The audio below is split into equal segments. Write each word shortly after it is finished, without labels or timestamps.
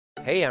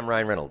Hey, I'm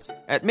Ryan Reynolds.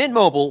 At Mint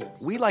Mobile,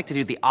 we like to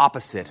do the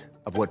opposite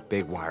of what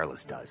Big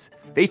Wireless does.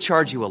 They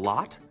charge you a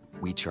lot,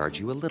 we charge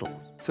you a little.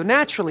 So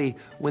naturally,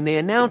 when they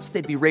announced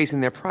they'd be raising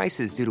their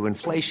prices due to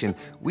inflation,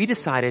 we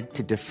decided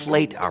to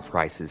deflate our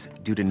prices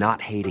due to not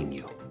hating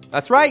you.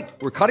 That's right.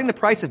 We're cutting the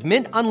price of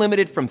Mint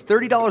Unlimited from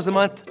 $30 a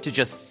month to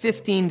just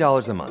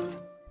 $15 a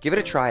month. Give it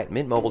a try at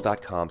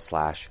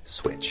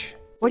mintmobile.com/switch.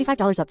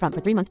 $45 up front for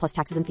 3 months plus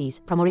taxes and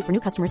fees. Promo rate for new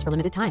customers for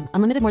limited time.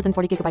 Unlimited more than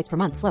 40 gigabytes per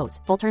month. Slows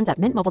full terms at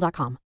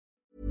mintmobile.com.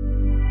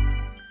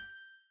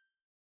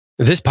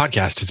 This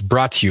podcast is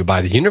brought to you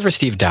by the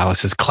University of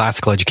Dallas's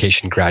Classical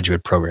Education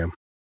Graduate Program.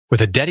 With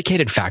a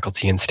dedicated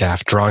faculty and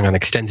staff drawing on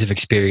extensive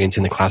experience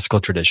in the classical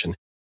tradition,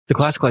 the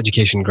Classical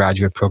Education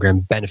Graduate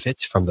Program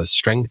benefits from the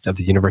strength of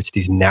the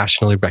university's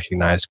nationally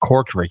recognized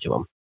core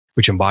curriculum,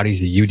 which embodies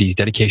the UD's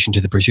dedication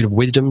to the pursuit of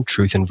wisdom,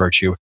 truth, and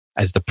virtue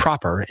as the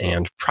proper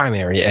and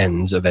primary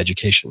ends of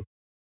education.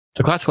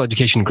 The Classical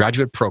Education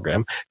Graduate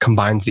Program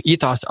combines the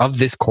ethos of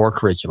this core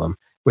curriculum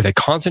with a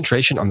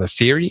concentration on the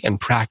theory and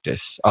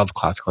practice of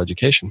classical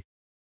education,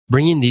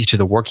 bringing these to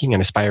the working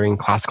and aspiring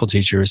classical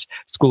teachers,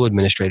 school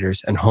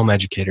administrators, and home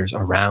educators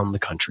around the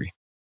country.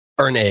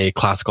 Earn a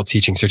classical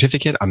teaching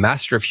certificate, a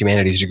Master of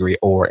Humanities degree,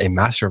 or a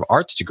Master of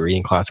Arts degree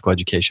in classical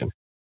education.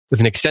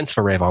 With an extensive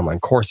array of online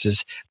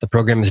courses, the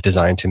program is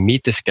designed to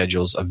meet the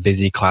schedules of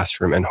busy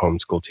classroom and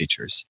homeschool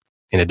teachers.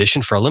 In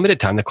addition, for a limited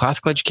time, the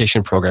Classical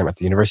Education Program at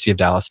the University of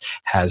Dallas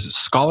has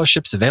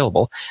scholarships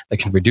available that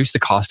can reduce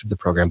the cost of the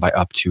program by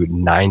up to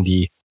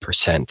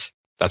 90%.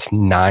 That's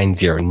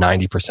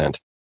 90%.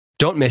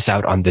 Don't miss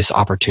out on this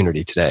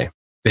opportunity today.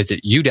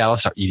 Visit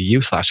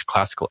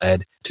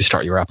udallas.edu/classicaled to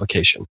start your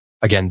application.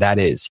 Again, that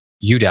is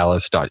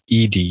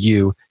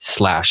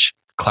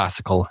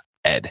udallas.edu/classicaled.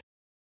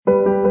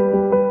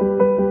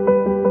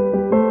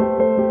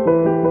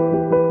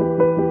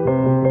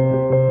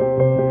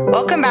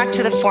 Welcome back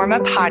to the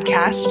Forma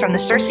podcast from the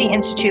Circe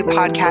Institute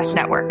Podcast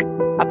Network,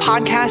 a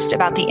podcast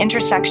about the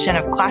intersection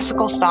of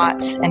classical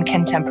thought and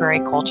contemporary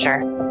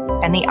culture,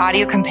 and the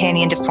audio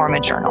companion to Forma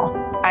Journal.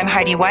 I'm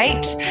Heidi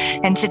White,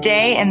 and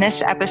today in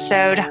this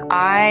episode,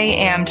 I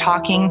am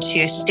talking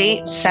to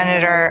State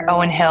Senator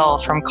Owen Hill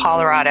from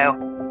Colorado.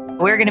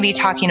 We're going to be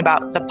talking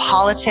about the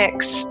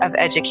politics of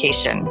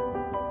education.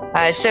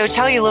 So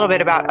tell you a little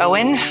bit about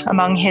Owen.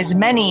 Among his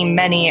many,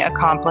 many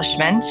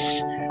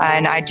accomplishments,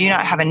 and I do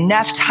not have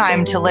enough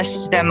time to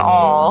list them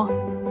all.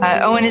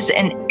 Owen is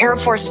an Air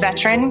Force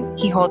veteran.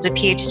 He holds a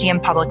PhD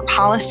in public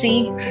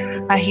policy.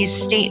 He's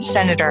state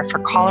senator for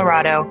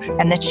Colorado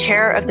and the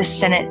chair of the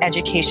Senate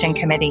Education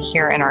Committee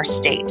here in our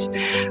state.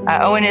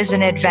 Owen is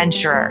an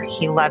adventurer.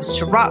 He loves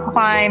to rock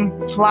climb,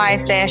 fly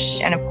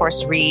fish, and of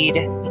course read,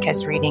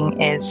 because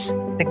reading is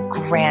the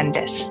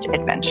grandest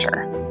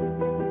adventure.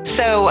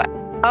 So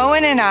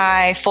Owen and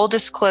I, full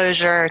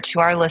disclosure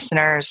to our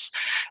listeners,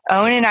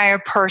 Owen and I are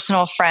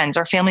personal friends.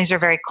 Our families are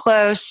very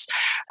close.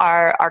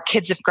 Our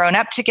kids have grown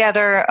up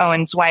together.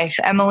 Owen's wife,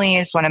 Emily,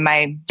 is one of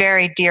my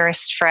very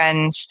dearest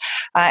friends.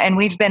 And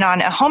we've been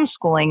on a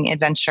homeschooling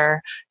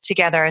adventure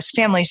together as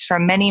families for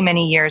many,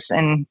 many years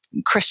in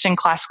Christian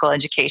classical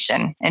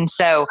education. And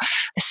so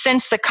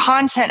since the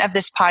content of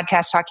this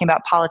podcast talking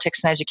about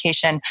politics and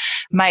education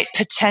might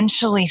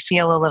potentially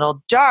feel a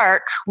little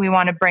dark, we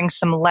want to bring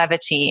some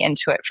levity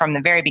into it from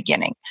the very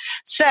beginning.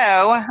 So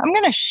I'm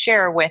going to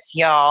share with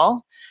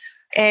y'all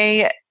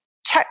a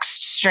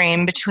text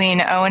stream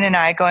between Owen and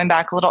I going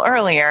back a little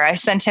earlier. I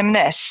sent him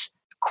this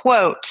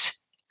quote: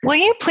 "Will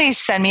you please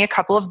send me a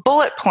couple of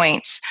bullet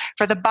points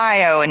for the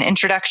bio and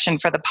introduction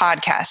for the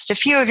podcast, a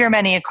few of your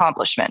many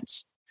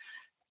accomplishments?"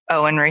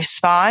 Owen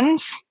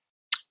responds,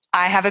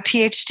 "I have a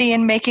PhD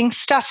in making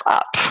stuff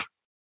up.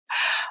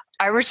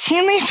 I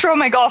routinely throw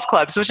my golf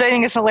clubs," which I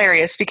think is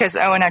hilarious because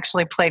Owen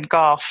actually played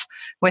golf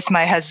with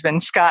my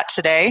husband, Scott,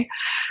 today.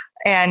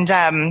 And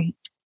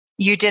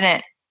you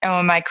didn't,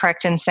 am I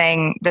correct in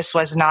saying this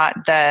was not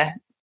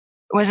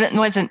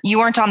you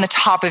weren't on the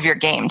top of your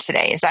game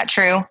today? Is that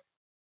true?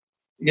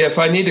 Yeah, if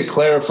I need to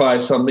clarify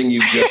something you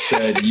just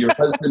said, your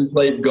husband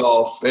played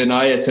golf and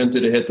I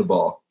attempted to hit the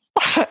ball.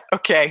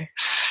 Okay.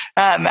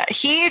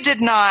 He did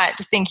not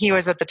think he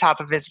was at the top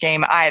of his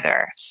game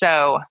either.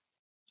 So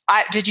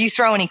did you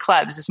throw any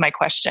clubs is my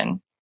question.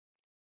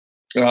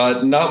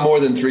 Not more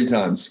than 3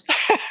 times.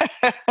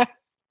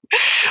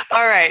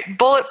 All right.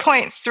 Bullet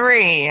point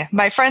 3.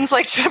 My friends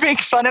like to make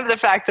fun of the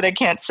fact that I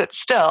can't sit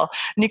still.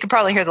 And you can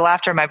probably hear the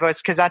laughter in my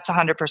voice because that's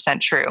 100%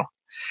 true.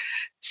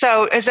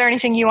 So is there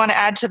anything you want to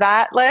add to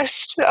that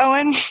list,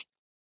 Owen?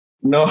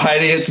 No,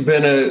 Heidi,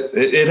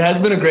 it has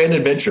been a grand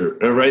adventure,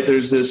 right?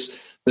 There's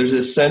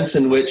this sense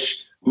in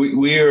which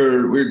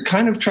we're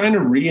kind of trying to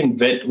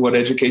reinvent what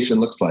education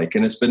looks like.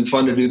 And it's been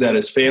fun to do that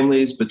as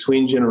families,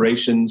 between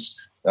generations,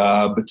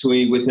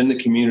 within the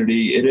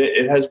community.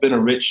 It has been a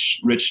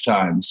rich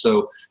time.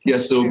 So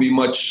yes, there will be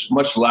much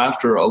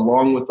laughter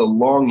along with the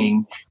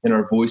longing in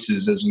our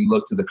voices as we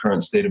look to the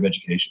current state of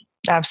education.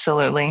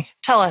 Absolutely.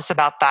 Tell us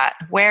about that.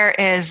 Where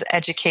is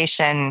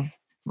education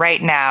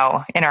right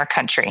now in our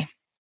country?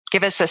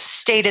 Give us a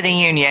State of the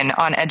Union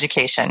on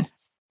education.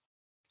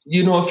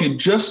 if you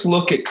just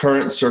look at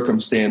current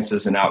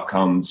circumstances and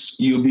outcomes,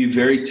 you'll be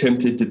very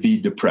tempted to be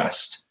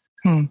depressed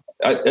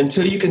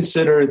until you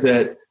consider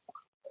that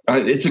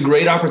it's a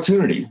great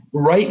opportunity.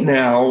 Right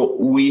now,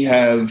 we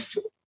have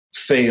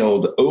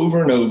failed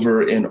over and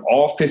over in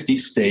all 50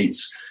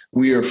 states.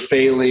 We are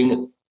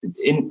failing.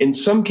 In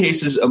some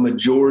cases, a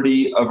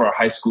majority of our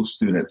high school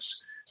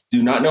students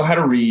do not know how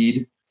to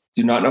read,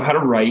 do not know how to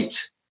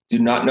write, do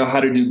not know how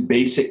to do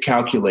basic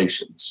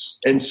calculations.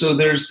 And so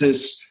there's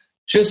this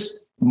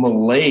just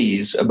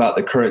malaise about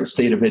the current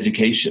state of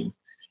education.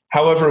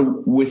 However,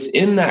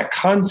 within that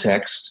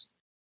context,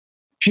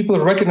 people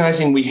are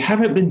recognizing we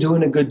haven't been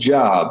doing a good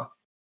job,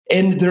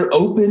 and they're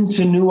open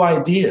to new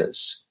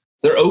ideas.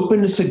 They're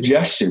open to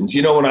suggestions.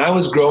 When I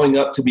was growing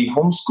up, to be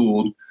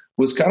homeschooled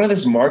was kind of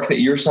this mark that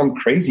you're some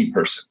crazy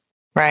person.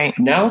 Right.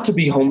 Now to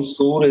be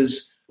homeschooled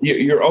is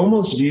you're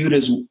almost viewed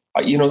as,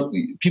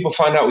 people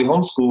find out we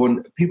homeschool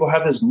and people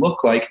have this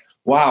look like,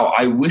 wow,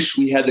 I wish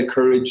we had the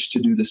courage to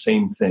do the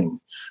same thing.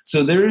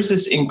 So there is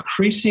this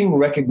increasing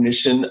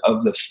recognition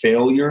of the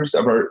failures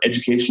of our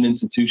education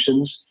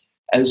institutions,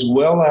 as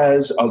well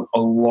as a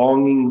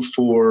longing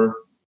for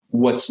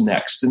what's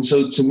next. And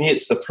so to me,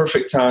 it's the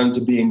perfect time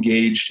to be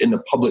engaged in the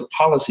public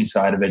policy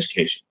side of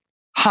education.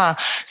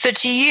 So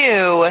to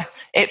you,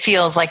 it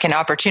feels like an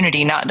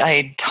opportunity, not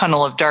a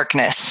tunnel of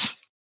darkness.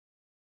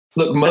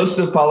 Look, most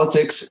of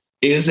politics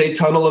is a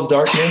tunnel of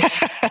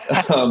darkness.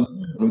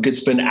 We could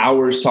spend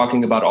hours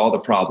talking about all the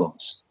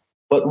problems.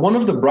 But one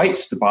of the bright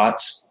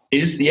spots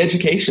is the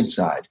education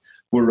side,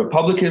 where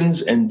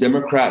Republicans and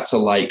Democrats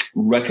alike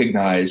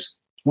recognize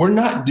we're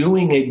not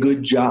doing a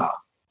good job.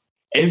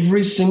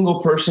 Every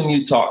single person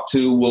you talk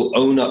to will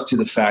own up to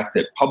the fact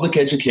that public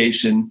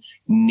education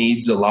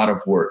needs a lot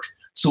of work.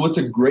 So it's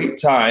a great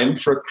time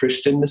for a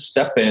Christian to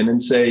step in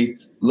and say,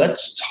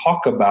 let's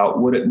talk about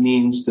what it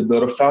means to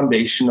build a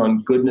foundation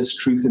on goodness,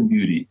 truth, and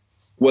beauty,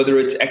 whether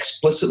it's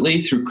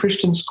explicitly through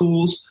Christian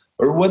schools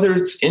or whether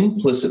it's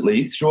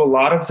implicitly through a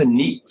lot of the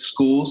neat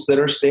schools that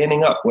are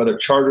standing up, whether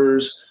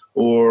charters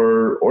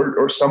or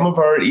some of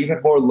our even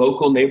more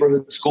local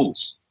neighborhood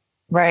schools.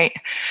 Right.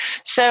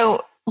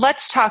 So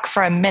let's talk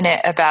for a minute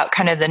about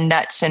kind of the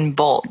nuts and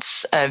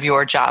bolts of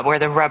your job, where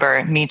the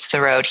rubber meets the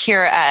road.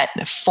 Here at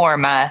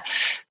Forma,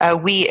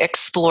 we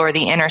explore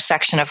the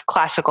intersection of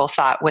classical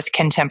thought with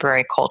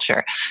contemporary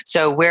culture.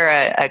 So we're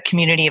a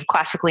community of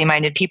classically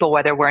minded people,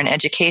 whether we're in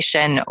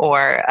education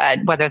or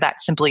whether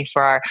that's simply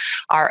for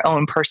our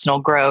own personal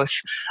growth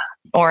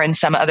or in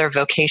some other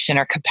vocation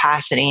or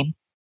capacity.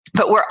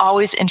 But we're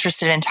always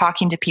interested in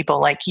talking to people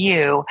like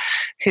you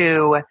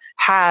who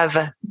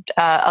have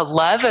a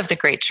love of the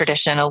great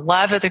tradition, a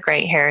love of the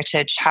great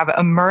heritage, have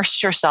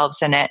immersed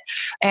yourselves in it,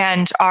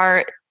 and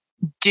are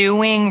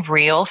doing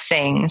real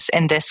things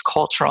in this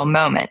cultural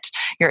moment.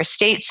 You're a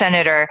state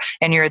senator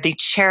and you're the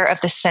chair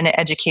of the Senate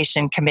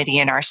Education Committee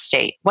in our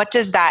state. What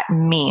does that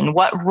mean?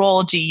 What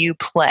role do you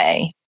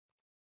play?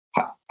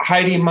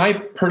 Heidi, my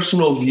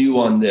personal view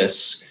on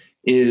this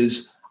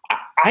is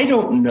I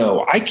don't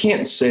know. I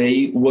can't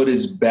say what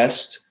is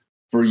best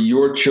for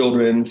your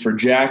children, for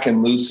Jack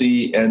and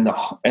Lucy and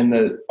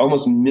the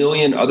almost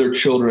million other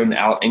children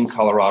out in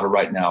Colorado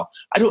right now.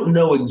 I don't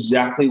know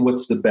exactly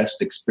what's the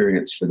best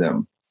experience for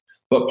them.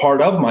 But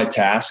part of my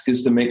task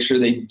is to make sure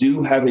they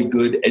do have a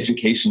good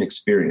education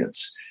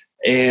experience.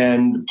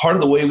 And part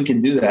of the way we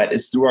can do that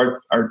is through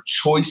our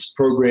choice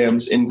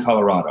programs in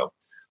Colorado,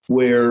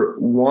 where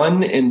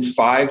 1 in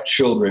 5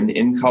 children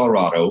in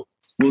Colorado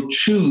will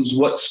choose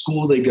what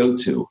school they go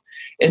to.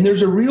 And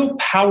there's a real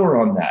power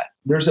on that.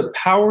 There's a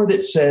power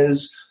that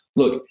says,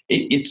 look,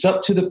 it's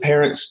up to the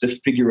parents to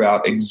figure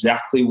out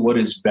exactly what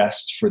is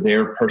best for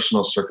their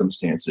personal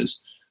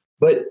circumstances.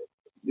 But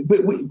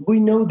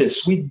we know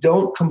this. We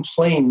don't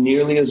complain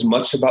nearly as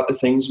much about the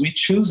things we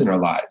choose in our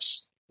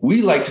lives.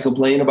 We like to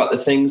complain about the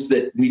things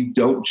that we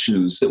don't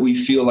choose, that we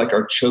feel like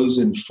are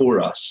chosen for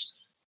us.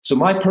 So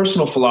my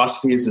personal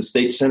philosophy as a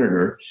state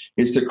senator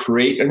is to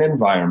create an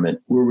environment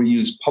where we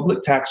use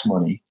public tax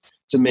money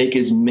to make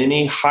as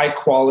many high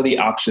quality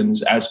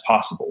options as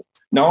possible.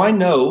 Now I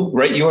know,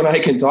 right, you and I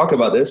can talk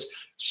about this.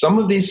 Some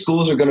of these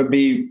schools are going to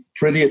be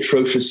pretty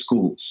atrocious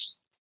schools,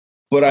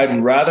 but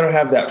I'd rather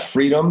have that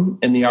freedom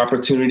and the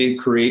opportunity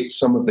to create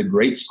some of the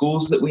great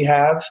schools that we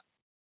have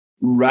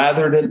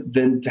rather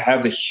than to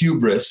have the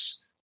hubris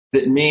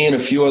that me and a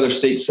few other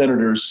state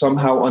senators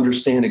somehow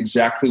understand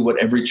exactly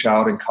what every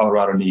child in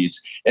Colorado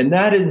needs. And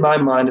that, in my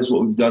mind, is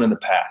what we've done in the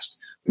past.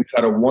 We've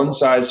had a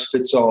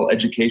one-size-fits-all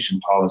education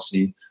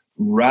policy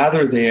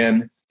rather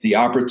than the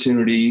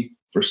opportunity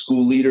for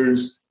school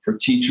leaders, for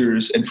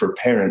teachers, and for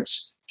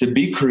parents to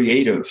be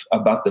creative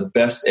about the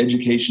best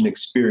education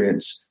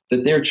experience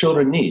that their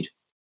children need.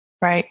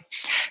 Right.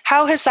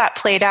 How has that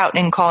played out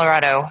in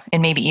Colorado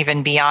and maybe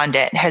even beyond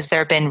it? Has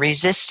there been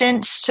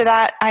resistance to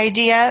that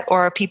idea,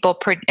 or are people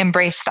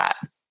embrace that?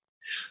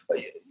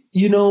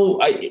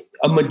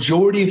 A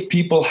majority of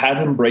people have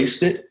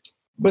embraced it,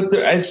 but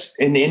there, as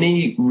in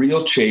any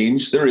real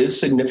change, there is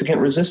significant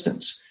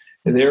resistance.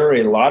 There are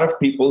a lot of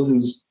people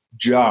whose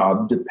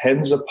job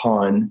depends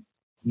upon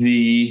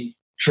the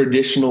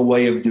traditional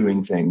way of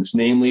doing things.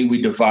 Namely,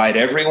 we divide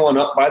everyone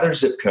up by their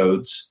zip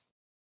codes,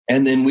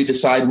 and then we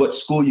decide what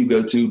school you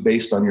go to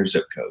based on your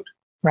zip code.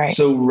 Right.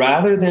 So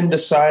rather than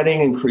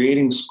deciding and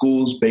creating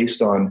schools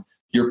based on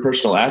your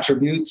personal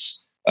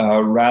attributes,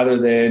 rather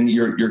than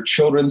your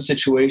children's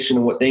situation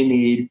and what they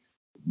need,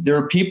 there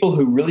are people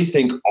who really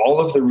think all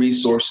of the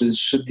resources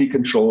should be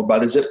controlled by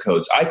the zip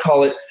codes. I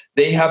call it,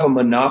 they have a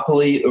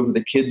monopoly over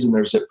the kids in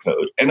their zip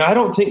code. And I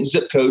don't think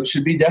zip code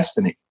should be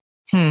destiny.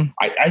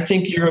 I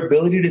think your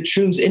ability to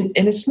choose, and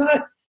it's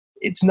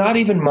not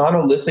even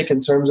monolithic in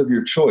terms of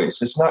your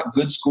choice. It's not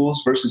good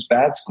schools versus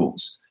bad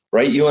schools,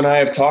 right? You and I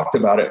have talked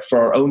about it for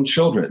our own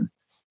children.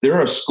 There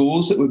are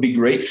schools that would be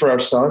great for our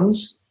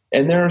sons,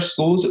 and there are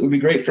schools that would be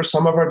great for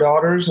some of our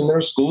daughters, and there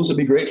are schools that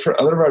would be great for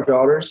other of our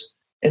daughters.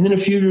 And then a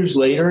few years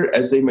later,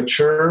 as they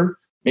mature,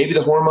 maybe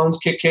the hormones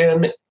kick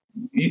in,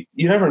 you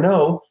never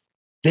know,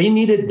 they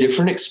need a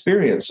different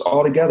experience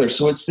altogether.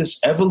 So it's this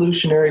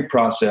evolutionary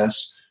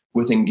process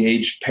with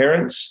engaged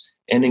parents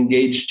and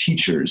engaged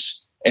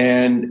teachers.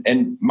 And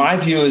my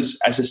view is,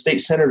 as a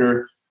state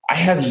senator, I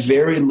have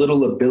very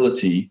little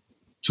ability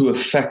to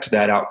affect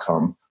that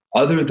outcome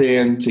other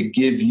than to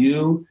give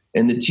you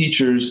and the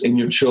teachers and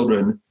your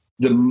children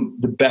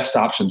the best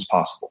options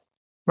possible.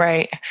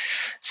 Right.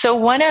 So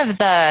one of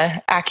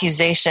the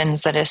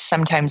accusations that is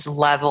sometimes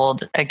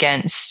leveled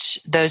against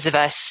those of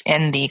us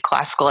in the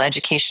classical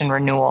education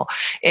renewal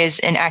is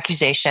an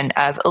accusation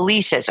of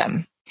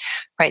elitism,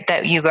 right?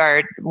 That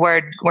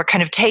we're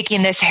kind of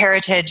taking this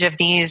heritage of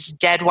these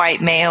dead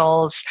white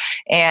males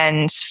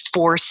and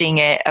forcing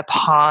it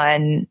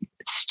upon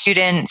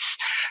students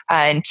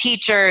and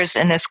teachers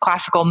in this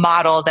classical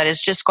model that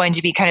is just going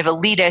to be kind of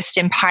elitist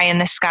and pie in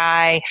the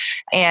sky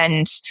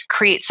and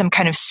create some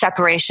kind of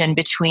separation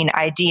between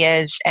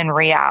ideas and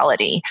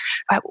reality.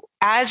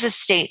 As a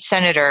state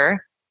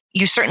senator,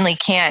 you certainly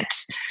can't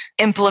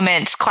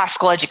implement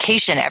classical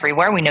education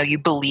everywhere. We know you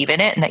believe in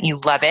it and that you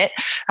love it.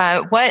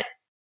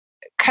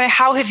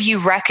 How have you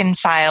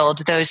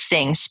reconciled those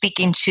things,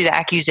 speaking to the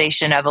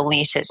accusation of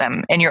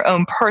elitism and your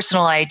own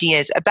personal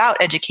ideas about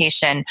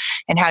education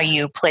and how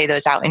you play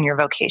those out in your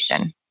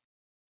vocation?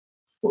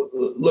 Well,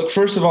 look,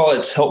 first of all,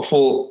 it's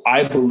helpful,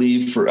 I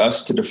believe, for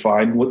us to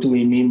define what do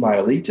we mean by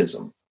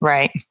elitism.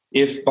 Right.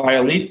 If by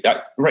elite,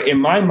 right, in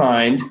my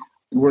mind,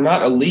 we're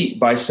not elite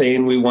by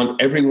saying we want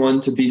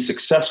everyone to be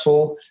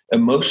successful,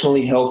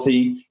 emotionally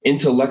healthy,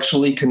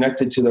 intellectually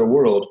connected to their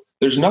world.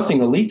 There's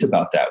nothing elite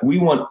about that. We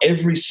want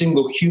every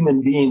single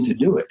human being to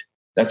do it.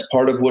 That's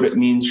part of what it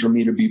means for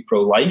me to be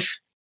pro-life.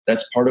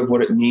 That's part of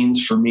what it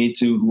means for me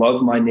to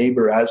love my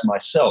neighbor as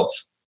myself.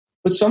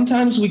 But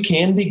sometimes we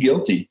can be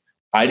guilty,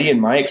 Heidi,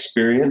 in my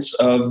experience,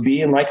 of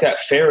being like that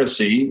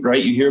Pharisee,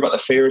 right? You hear about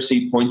the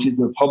Pharisee pointing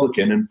to the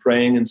publican and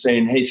praying and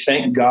saying, hey,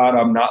 thank God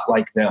I'm not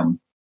like them.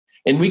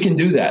 And we can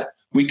do that.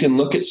 We can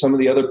look at some of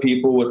the other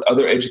people with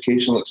other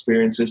educational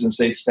experiences and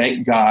say,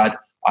 thank God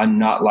I'm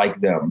not like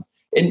them.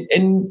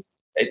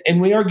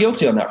 And we are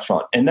guilty on that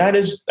front. And that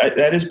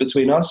is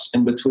between us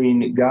and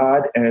between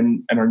God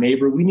and our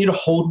neighbor. We need to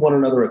hold one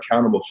another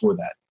accountable for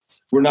that.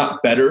 We're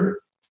not better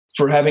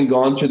for having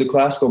gone through the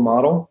classical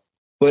model,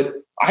 but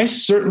I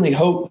certainly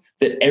hope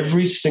that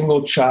every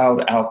single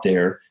child out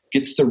there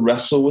gets to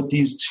wrestle with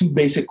these two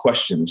basic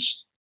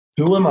questions.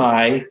 Who am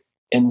I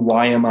and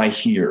why am I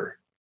here?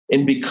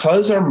 And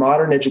because our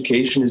modern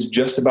education is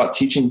just about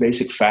teaching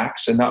basic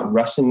facts and not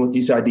wrestling with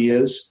these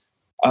ideas,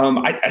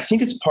 I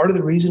think it's part of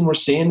the reason we're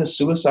seeing the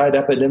suicide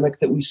epidemic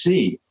that we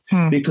see,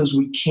 because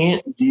we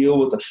can't deal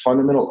with the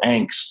fundamental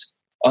angst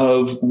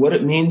of what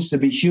it means to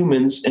be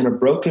humans in a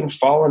broken,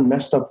 fallen,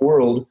 messed up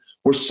world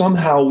where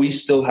somehow we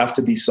still have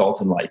to be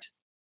salt and light.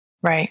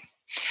 Right.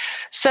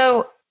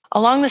 So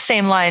along the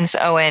same lines,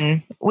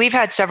 Owen, we've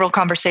had several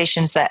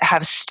conversations that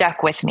have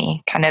stuck with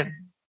me, kind of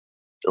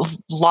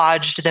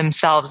lodged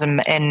themselves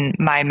in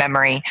my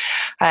memory.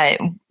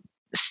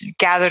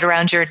 Gathered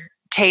around your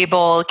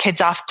table, kids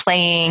off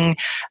playing,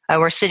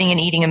 we're sitting and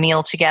eating a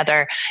meal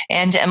together,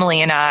 and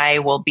Emily and I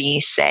will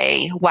be,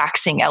 say,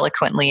 waxing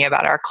eloquently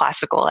about our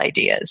classical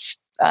ideas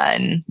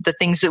and the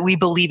things that we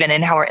believe in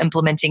and how we're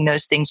implementing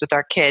those things with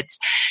our kids.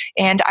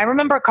 And I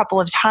remember a couple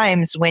of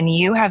times when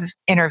you have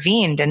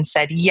intervened and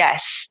said,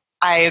 yes,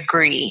 I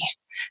agree,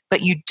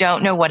 but you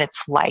don't know what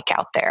it's like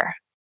out there.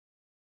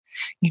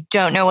 You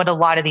don't know what a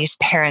lot of these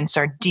parents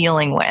are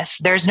dealing with.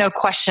 There's no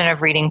question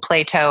of reading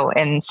Plato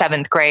in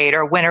 7th grade,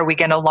 or when are we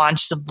going to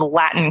launch the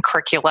Latin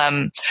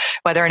curriculum,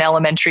 whether in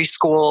elementary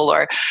school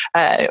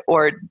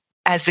or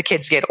as the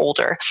kids get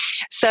older.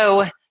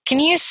 So can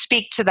you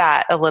speak to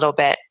that a little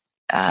bit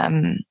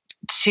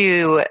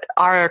to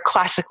our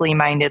classically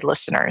minded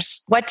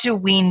listeners? What do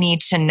we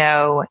need to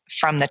know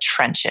from the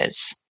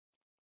trenches?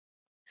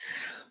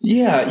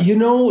 Yeah,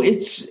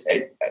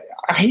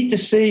 I hate to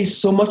say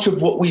so much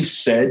of what we've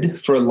said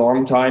for a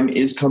long time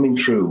is coming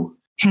true.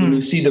 When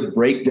we see the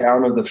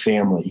breakdown of the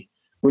family,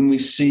 when we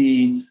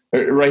see,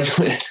 right,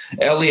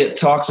 Eliot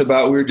talks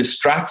about we're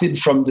distracted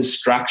from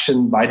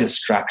distraction by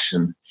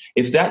distraction.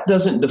 If that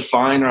doesn't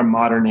define our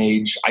modern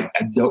age, I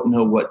don't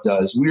know what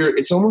does.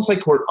 It's almost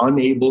like we're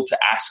unable to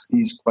ask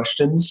these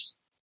questions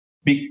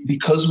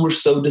because we're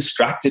so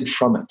distracted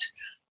from it.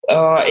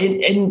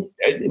 And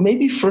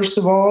maybe first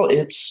of all,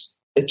 it's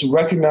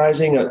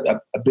recognizing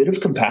a bit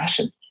of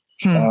compassion.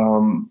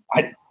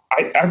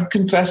 I've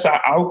confessed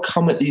I'll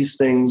come at these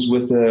things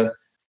with a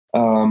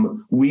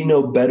we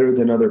know better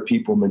than other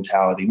people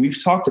mentality.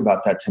 We've talked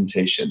about that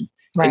temptation.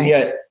 Right. And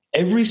yet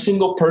every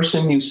single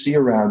person you see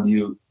around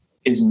you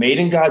is made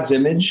in God's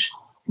image,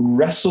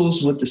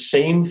 wrestles with the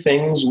same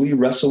things we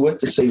wrestle with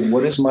to say,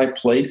 what is my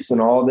place in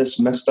all this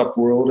messed up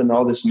world and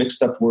all this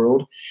mixed up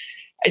world?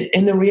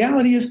 And the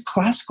reality is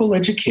classical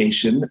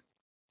education,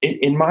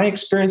 in my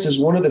experience, is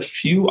one of the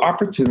few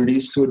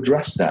opportunities to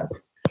address that.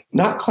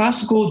 Not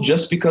classical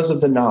just because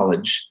of the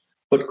knowledge,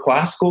 but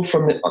classical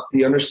from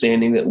the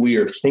understanding that we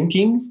are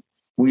thinking,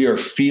 we are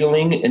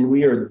feeling, and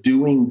we are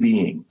doing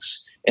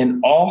beings.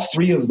 And all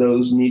three of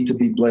those need to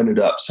be blended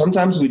up.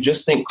 Sometimes we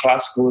just think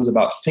classical is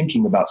about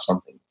thinking about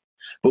something,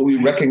 but we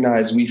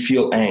recognize we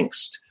feel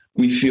angst,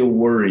 we feel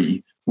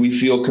worry, we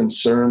feel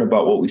concern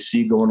about what we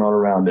see going on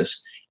around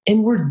us.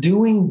 And we're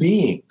doing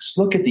beings.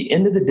 Look, at the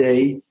end of the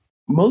day,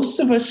 most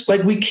of us,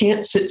 we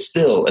can't sit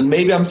still. And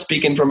maybe I'm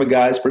speaking from a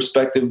guy's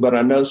perspective, but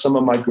I know some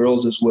of my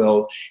girls as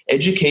well.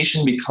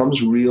 Education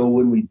becomes real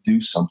when we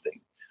do something.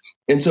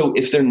 And so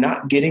if they're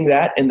not getting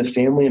that in the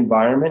family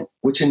environment,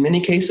 which in many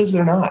cases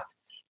they're not,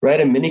 right?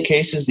 In many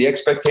cases, the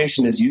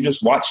expectation is you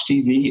just watch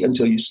TV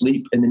until you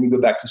sleep and then you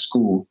go back to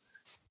school.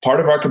 Part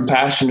of our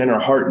compassion in our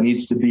heart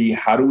needs to be,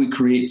 how do we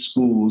create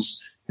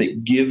schools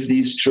that give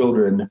these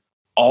children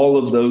all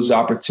of those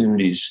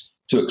opportunities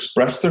to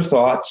express their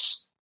thoughts,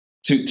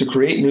 to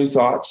create new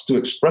thoughts, to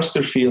express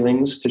their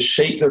feelings, to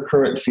shape their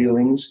current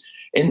feelings,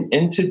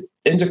 and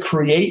to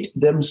create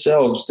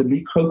themselves, to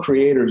be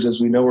co-creators,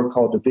 as we know we're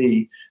called to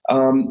be,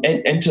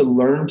 and to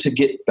learn to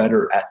get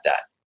better at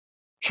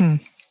that.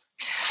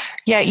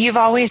 Yeah, you've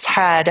always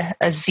had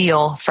a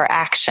zeal for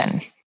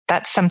action.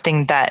 That's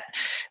something that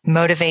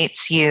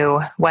motivates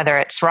you, whether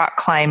it's rock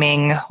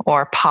climbing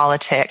or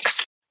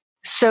politics.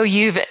 So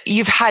you've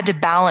had to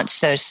balance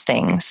those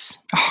things,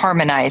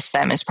 harmonize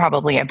them is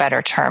probably a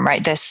better term,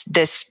 right?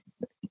 This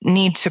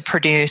need to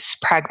produce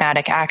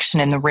pragmatic action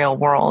in the real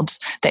world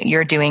that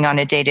you're doing on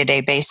a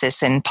day-to-day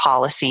basis in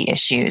policy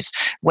issues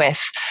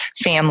with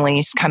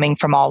families coming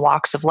from all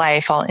walks of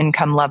life, all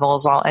income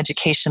levels, all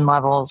education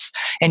levels,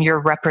 and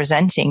you're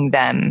representing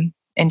them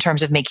in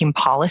terms of making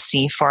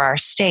policy for our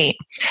state.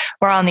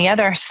 Or on the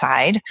other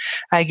side,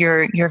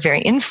 you're very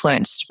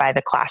influenced by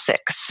the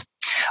classics.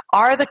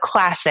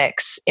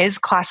 Is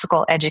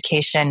classical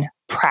education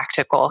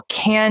practical?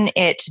 Can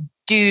it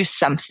do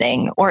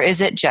something, or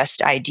is it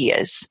just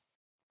ideas?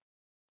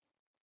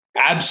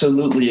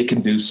 Absolutely, it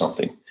can do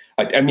something.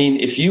 I mean,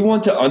 if you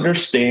want to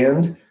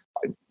understand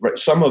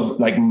some of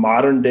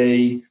modern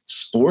day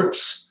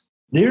sports,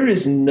 there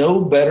is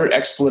no better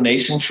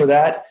explanation for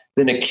that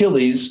than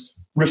Achilles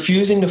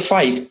refusing to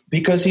fight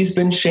because he's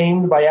been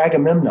shamed by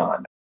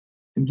Agamemnon.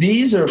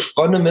 These are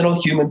fundamental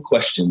human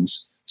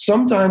questions.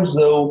 Sometimes,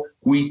 though,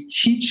 we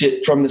teach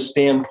it from the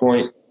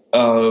standpoint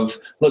of,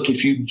 look,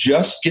 if you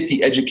just get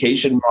the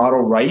education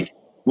model right,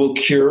 we'll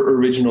cure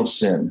original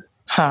sin.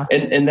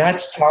 And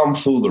that's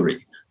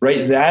tomfoolery,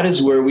 right? That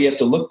is where we have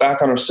to look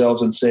back on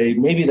ourselves and say,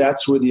 maybe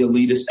that's where the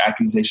elitist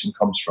accusation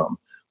comes from.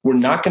 We're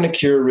not going to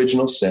cure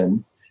original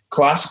sin.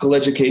 Classical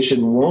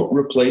education won't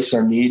replace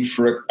our need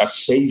for a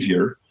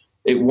savior.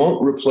 It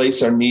won't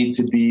replace our need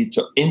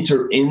to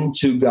enter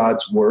into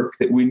God's work,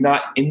 that we're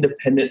not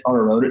independent on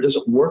our own. It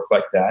doesn't work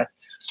like that.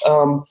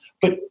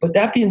 But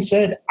that being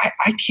said,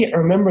 I can't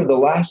remember the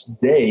last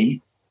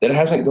day that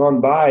hasn't gone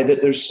by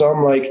that there's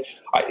some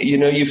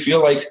you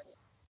feel like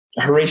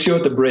Horatio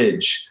at the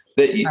bridge,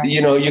 that,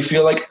 you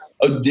feel like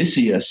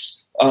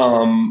Odysseus,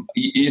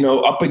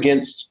 up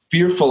against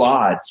fearful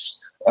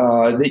odds,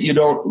 that you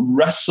don't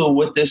wrestle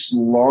with this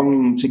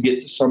longing to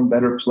get to some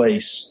better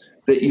place,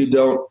 that you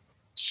don't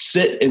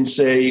sit and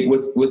say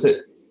with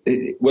it,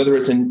 whether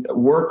it's in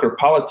work or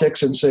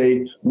politics, and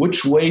say,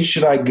 which way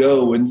should I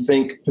go? And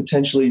think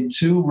potentially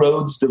two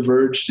roads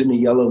diverged in a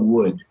yellow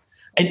wood.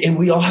 And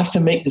we all have to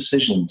make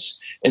decisions.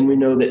 And we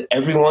know that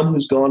everyone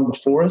who's gone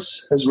before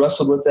us has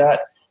wrestled with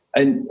that.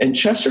 And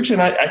Chesterton,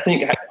 I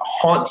think,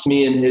 haunts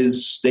me in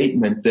his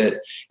statement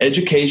that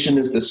education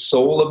is the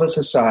soul of a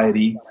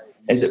society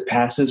as it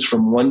passes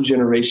from one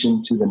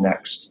generation to the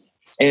next.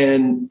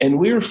 And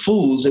we're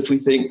fools if we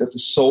think that the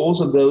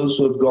souls of those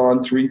who have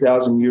gone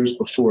 3,000 years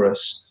before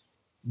us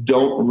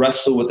don't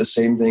wrestle with the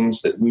same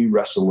things that we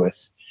wrestle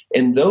with.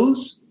 And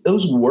those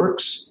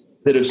works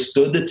that have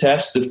stood the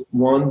test of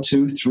 1,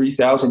 2,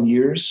 3,000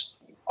 years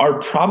are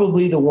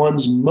probably the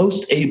ones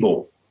most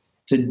able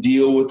to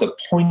deal with the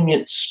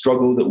poignant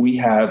struggle that we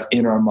have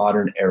in our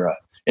modern era.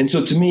 And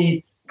so to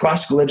me,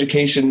 classical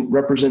education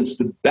represents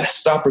the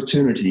best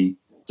opportunity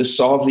to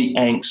solve the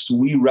angst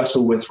we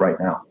wrestle with right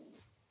now.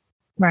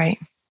 Right.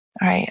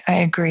 I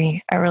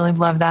agree. I really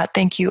love that.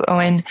 Thank you,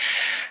 Owen.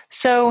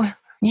 So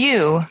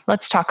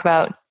let's talk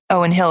about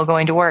Owen Hill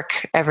going to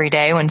work every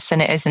day when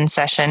Senate is in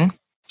session.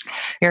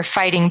 You're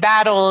fighting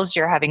battles,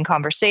 you're having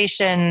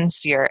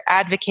conversations, you're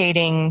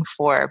advocating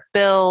for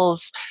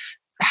bills.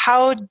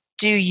 How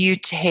do you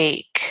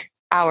take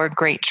our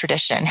great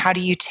tradition? How do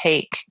you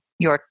take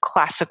your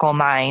classical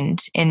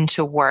mind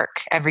into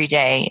work every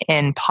day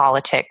in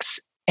politics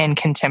in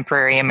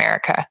contemporary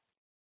America?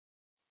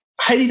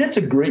 Heidi, that's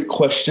a great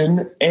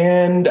question.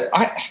 And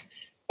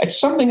it's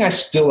something I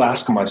still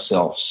ask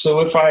myself.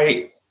 So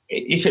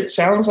if it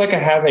sounds like I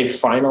have a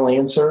final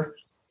answer,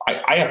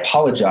 I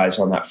apologize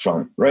on that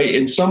front, right?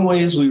 In some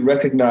ways, we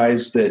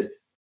recognize that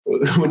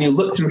when you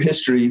look through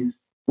history,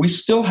 we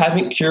still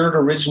haven't cured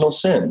original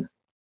sin,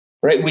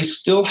 right? We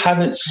still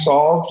haven't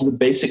solved the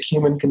basic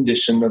human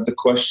condition of the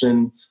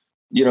question,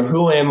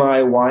 who am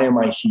I? Why am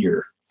I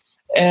here?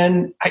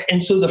 And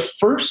so the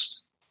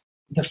first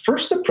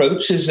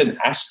approach is an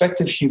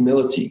aspect of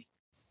humility,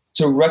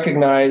 to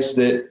recognize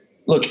that,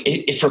 look,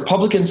 if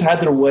Republicans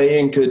had their way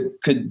and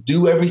could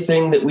do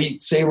everything that we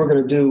say we're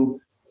going to do,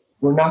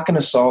 we're not going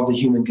to solve the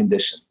human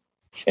condition.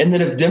 And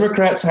that if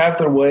Democrats have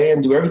their way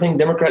and do everything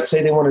Democrats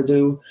say they want to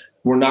do,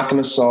 we're not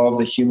going to solve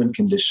the human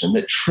condition.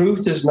 That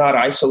truth is not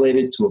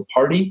isolated to a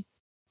party,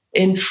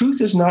 and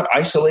truth is not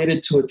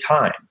isolated to a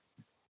time.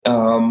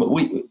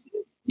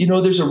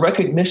 There's a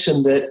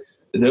recognition that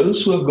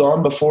those who have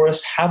gone before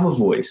us have a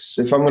voice.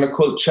 If I'm going to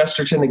quote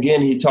Chesterton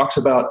again, he talks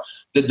about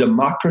the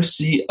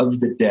democracy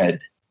of the dead.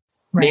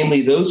 Right.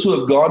 Namely, those who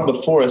have gone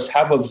before us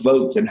have a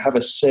vote and have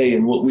a say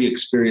in what we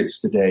experience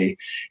today.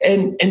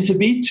 And to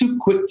be too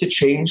quick to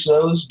change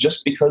those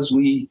just because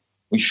we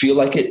feel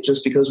like it,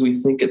 just because we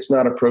think it's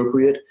not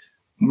appropriate.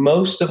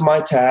 Most of my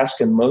task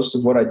and most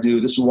of what I do,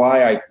 this is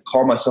why I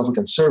call myself a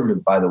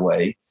conservative, by the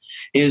way,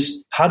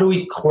 is how do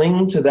we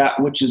cling to that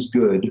which is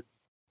good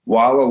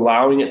while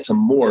allowing it to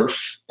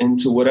morph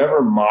into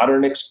whatever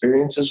modern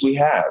experiences we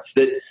have.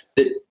 That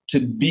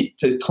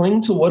to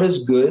cling to what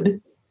is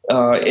good,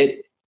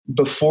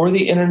 before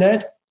the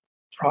internet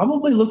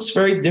probably looks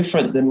very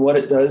different than what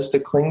it does to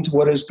cling to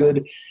what is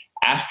good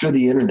after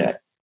the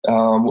internet.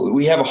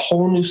 We have a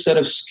whole new set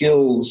of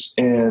skills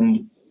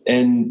and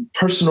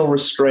personal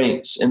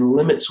restraints and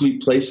limits we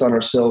place on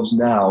ourselves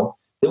now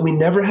that we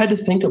never had to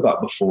think about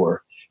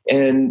before.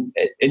 And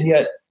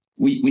yet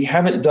we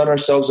haven't done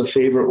ourselves a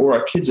favor or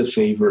our kids a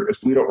favor if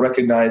we don't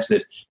recognize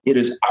that it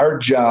is our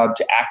job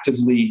to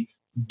actively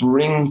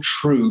bring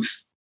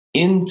truth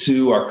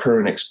into our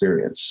current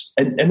experience.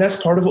 And that's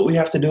part of what we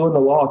have to do in the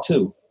law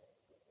too.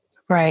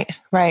 Right.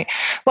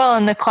 Well,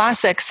 and the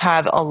classics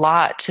have a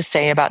lot to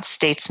say about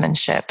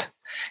statesmanship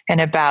and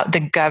about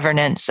the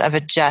governance of a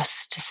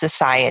just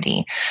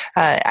society.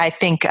 I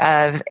think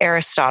of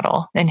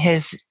Aristotle and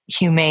his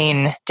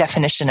humane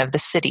definition of the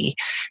city,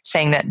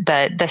 saying that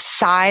the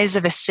size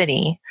of a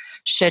city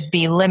should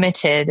be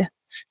limited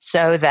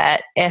so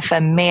that if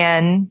a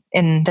man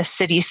in the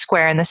city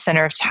square in the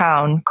center of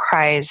town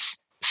cries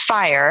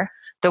fire,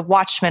 the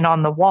watchman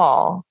on the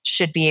wall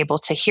should be able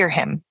to hear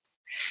him.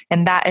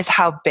 And that is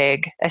how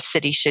big a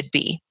city should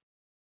be.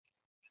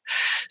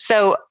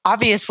 So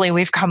obviously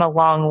we've come a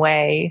long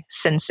way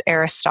since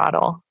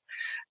Aristotle.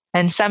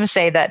 And some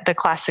say that the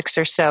classics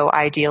are so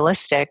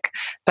idealistic,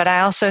 but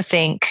I also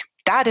think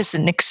that is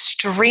an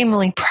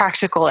extremely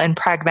practical and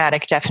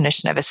pragmatic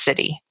definition of a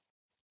city.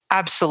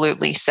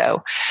 Absolutely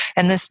so.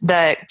 And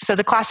so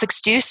the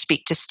classics do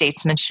speak to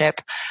statesmanship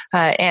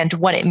and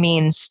what it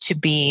means to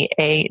be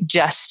a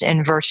just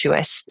and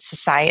virtuous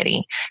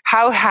society.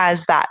 How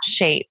has that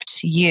shaped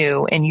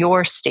you in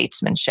your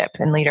statesmanship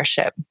and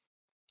leadership?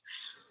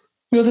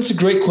 That's a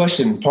great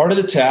question. Part of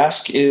the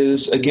task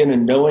is, again,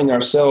 in knowing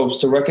ourselves,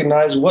 to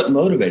recognize what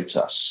motivates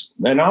us.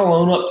 And I'll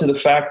own up to the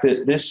fact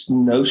that this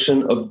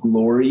notion of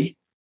glory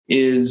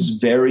is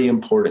very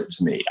important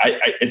to me.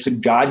 It's a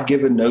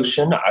God-given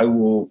notion.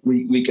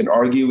 We can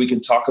argue, we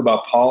can talk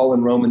about Paul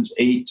in Romans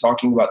 8,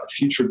 talking about the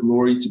future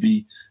glory to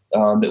be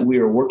that we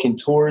are working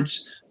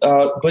towards.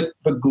 But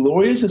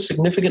glory is a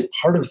significant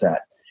part of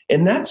that.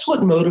 And that's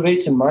what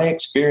motivates, in my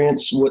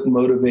experience, what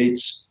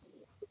motivates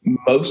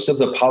most of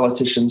the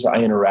politicians I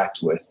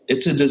interact with.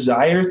 It's a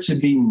desire to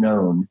be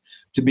known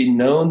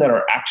that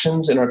our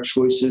actions and our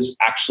choices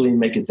actually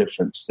make a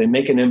difference. They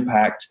make an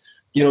impact.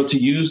 To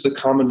use the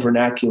common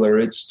vernacular,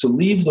 it's to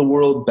leave the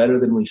world better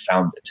than we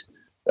found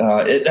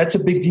it. That's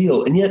a big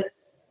deal. And yet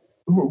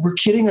we're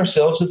kidding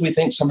ourselves if we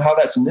think somehow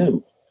that's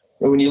new.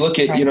 When you look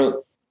at,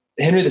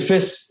 Henry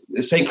V's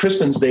St.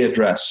 Crispin's Day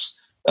address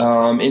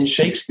in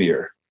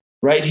Shakespeare,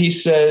 right? He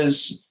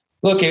says,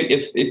 look,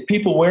 if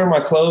people wear my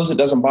clothes, it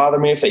doesn't bother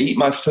me. If they eat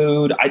my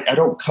food, I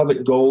don't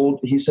covet gold.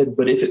 He said,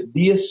 but if it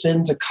be a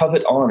sin to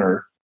covet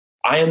honor,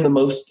 I am the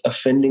most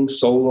offending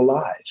soul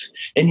alive.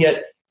 And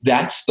yet,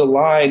 that's the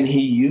line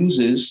he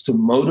uses to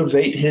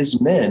motivate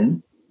his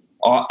men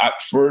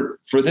for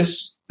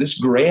this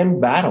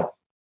grand battle.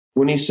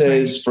 When he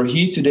says, for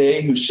he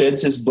today who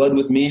sheds his blood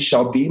with me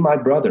shall be my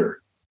brother.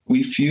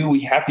 We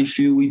happy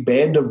few, we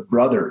band of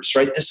brothers,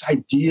 right? This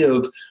idea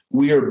of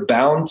we are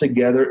bound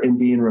together and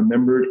being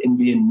remembered and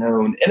being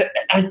known. And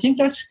I think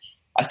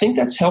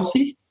that's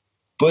healthy,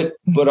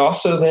 but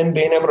also then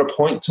being able to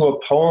point to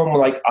a poem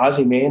like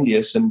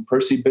Ozymandias and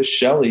Percy Bysshe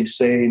Shelley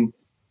saying,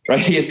 right,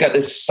 he has got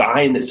this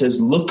sign that says,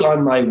 "Look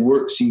on my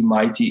works, ye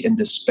mighty, and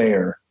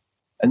despair."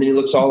 And then he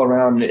looks all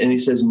around and he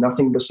says,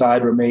 "Nothing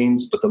beside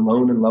remains but the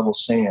lone and level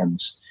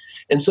sands."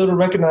 And so to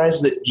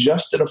recognize that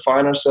just to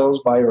define ourselves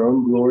by our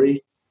own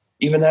glory,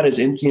 even that is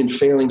empty and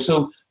failing.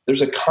 So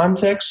there's a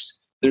context,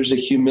 there's a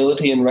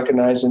humility in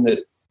recognizing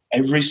that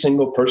every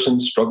single person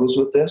struggles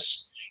with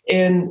this.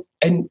 And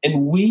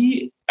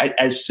we,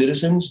 as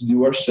citizens,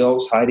 do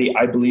ourselves, Heidi,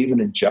 I believe, an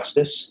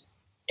injustice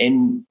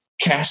in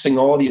casting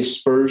all the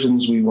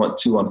aspersions we want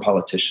to on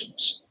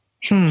politicians.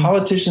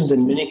 Politicians,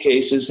 in many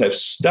cases, have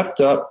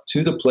stepped up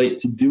to the plate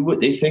to do what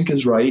they think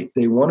is right.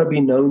 They want to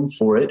be known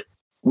for it.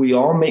 We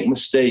all make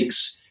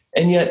mistakes,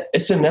 and yet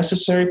it's a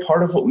necessary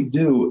part of what we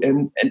do.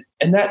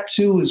 And that,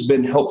 too, has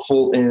been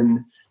helpful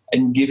in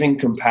giving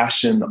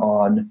compassion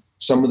on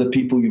some of the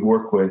people you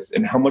work with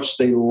and how much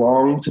they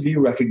long to be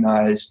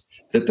recognized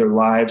that their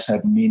lives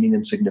have meaning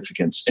and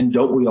significance. And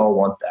don't we all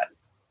want that?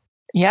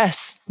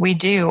 Yes, we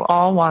do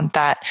all want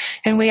that.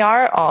 And we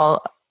are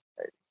all,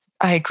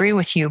 I agree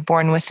with you,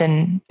 born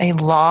within a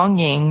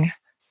longing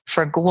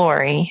for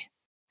glory.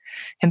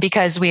 And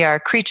because we are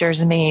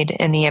creatures made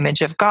in the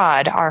image of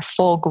God, our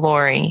full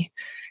glory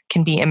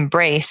can be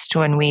embraced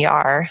when we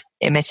are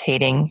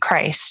imitating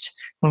Christ,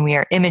 when we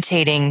are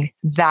imitating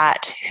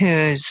that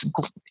whose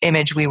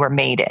image we were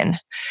made in.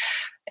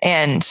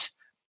 And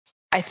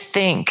I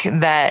think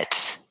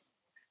that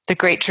the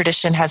great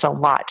tradition has a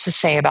lot to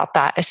say about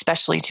that,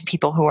 especially to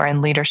people who are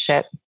in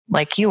leadership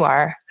like you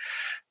are,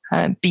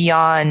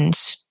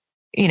 beyond,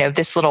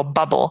 this little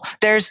bubble.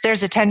 There's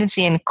a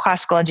tendency in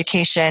classical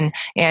education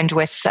and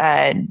with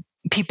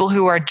people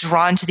who are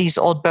drawn to these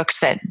old books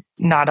that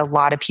not a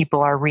lot of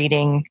people are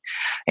reading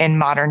in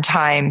modern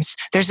times.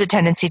 There's a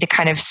tendency to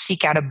kind of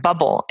seek out a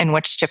bubble in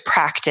which to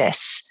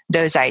practice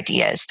those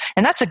ideas.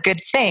 And that's a good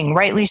thing,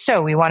 rightly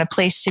so. We want a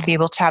place to be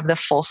able to have the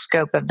full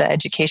scope of the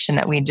education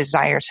that we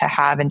desire to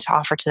have and to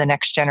offer to the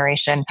next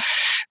generation.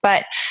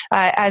 But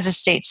as a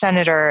state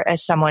senator,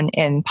 as someone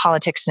in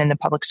politics and in the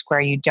public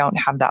square, you don't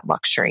have that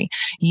luxury.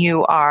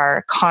 You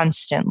are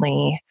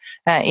constantly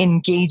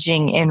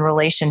engaging in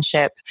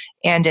relationship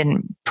and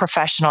in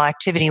professional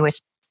activity with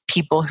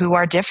people who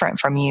are different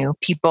from you,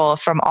 people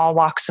from all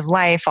walks of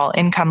life, all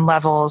income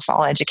levels,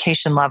 all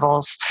education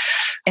levels.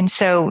 And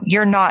so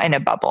you're not in a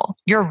bubble.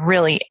 You're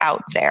really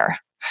out there.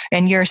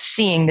 And you're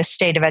seeing the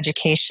state of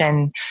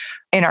education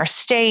in our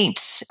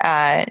state,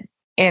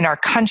 in our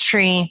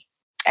country,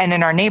 and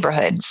in our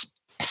neighborhoods.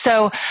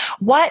 So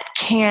what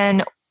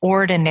can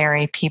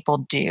ordinary people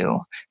do?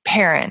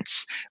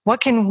 Parents,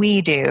 what can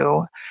we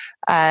do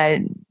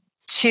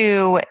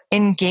to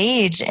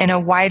engage in a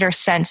wider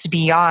sense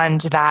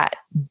beyond that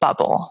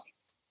bubble?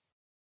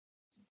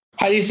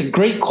 Heidi, it's a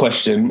great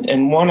question,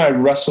 and one I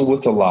wrestle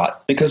with a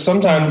lot, because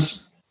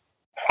sometimes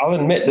I'll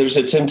admit there's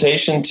a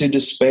temptation to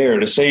despair,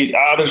 to say,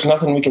 there's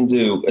nothing we can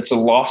do. It's a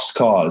lost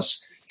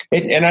cause.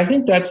 And I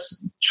think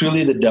that's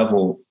truly the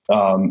devil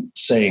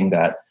saying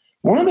that.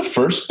 One of the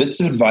first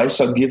bits of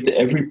advice I'll give to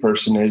every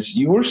person is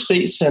your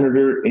state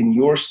senator and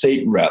your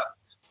state rep,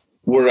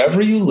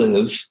 wherever you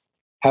live,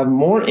 have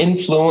more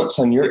influence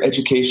on your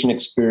education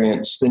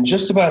experience than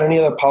just about any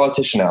other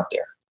politician out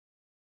there.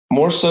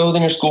 More so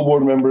than your school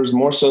board members,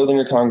 more so than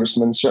your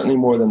congressman, certainly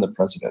more than the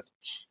president.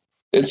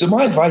 And so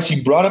my advice,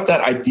 you brought up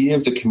that idea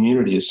of the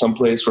community as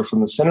someplace where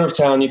from the center of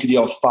town you could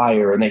yell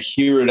fire and they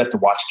hear it at the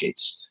watch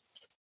gates.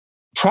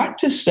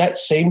 Practice that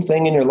same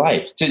thing in your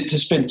life, to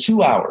spend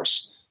 2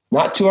 hours,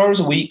 not 2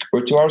 hours a week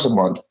or 2 hours a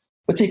month,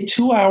 but take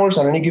 2 hours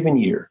on any given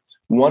year.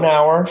 1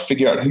 hour,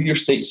 figure out who your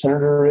state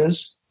senator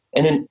is,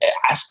 and then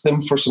ask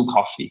them for some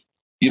coffee.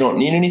 You don't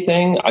need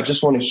anything. I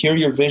just want to hear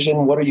your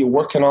vision. What are you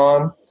working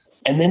on?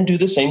 And then do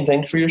the same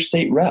thing for your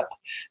state rep.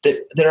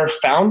 That our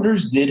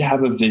founders did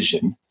have a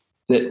vision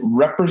that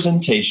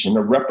representation,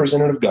 a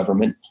representative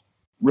government,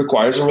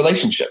 requires a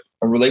relationship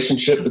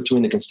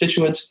between the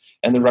constituents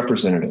and the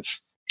representative.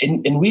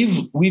 And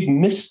we've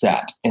missed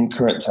that in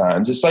current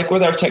times. It's like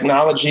with our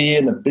technology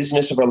and the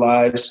business of our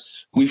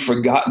lives, we've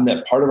forgotten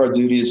that part of our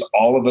duty is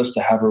all of us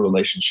to have a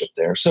relationship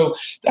there. So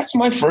that's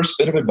my first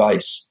bit of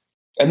advice.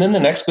 And then the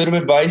next bit of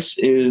advice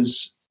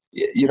is,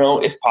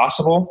 if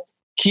possible,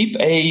 keep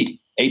a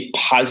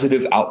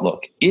positive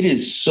outlook. It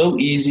is so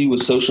easy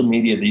with social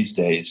media these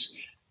days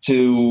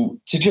to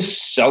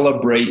just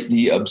celebrate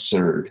the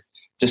absurd,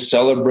 to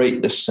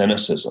celebrate the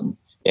cynicism.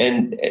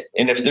 And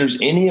if there's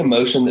any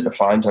emotion that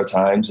defines our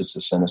times, it's the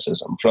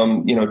cynicism.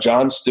 From,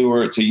 Jon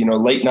Stewart to,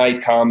 late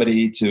night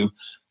comedy to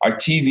our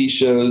TV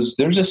shows,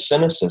 there's a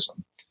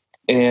cynicism.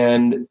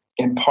 And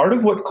part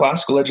of what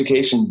classical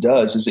education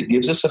does is it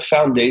gives us a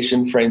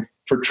foundation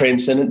for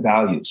transcendent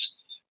values,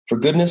 for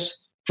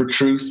goodness, for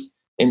truth,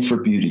 and for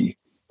beauty.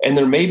 And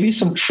there may be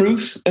some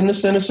truth in the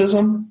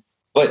cynicism,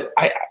 but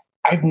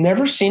I've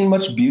never seen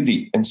much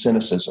beauty in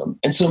cynicism.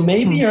 And so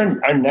maybe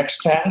our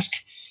next task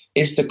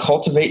is to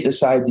cultivate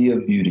this idea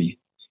of beauty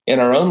in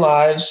our own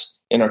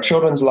lives, in our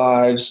children's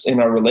lives,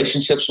 in our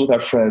relationships with our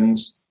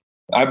friends.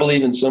 I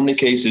believe in so many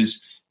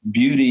cases,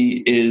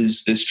 beauty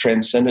is this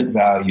transcendent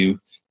value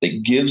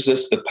that gives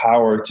us the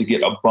power to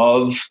get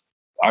above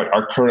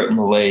our current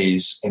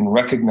malaise and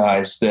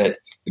recognize that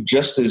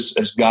just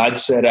as God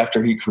said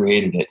after he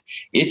created it,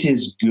 it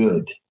is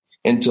good.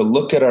 And to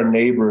look at our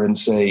neighbor and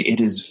say, it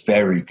is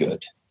very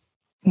good.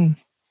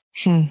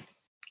 Mm-hmm.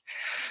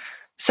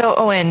 So,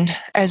 Owen,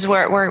 as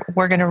we're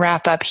going to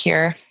wrap up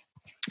here,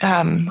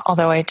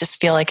 although I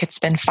just feel like it's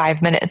been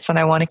 5 minutes and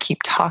I want to keep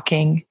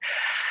talking.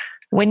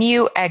 When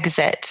you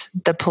exit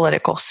the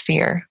political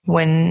sphere,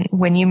 when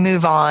you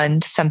move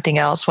on to something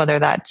else, whether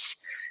that's,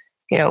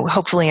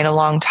 hopefully in a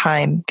long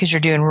time because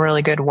you're doing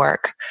really good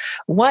work,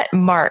 what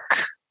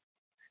mark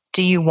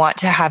do you want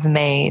to have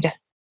made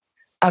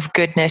of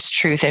goodness,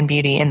 truth, and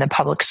beauty in the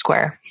public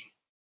square?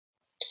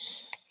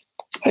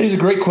 That is a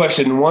great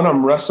question. One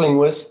I'm wrestling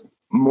with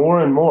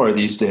more and more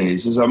these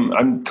days. As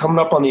I'm coming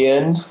up on the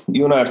end,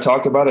 you and I have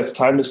talked about it's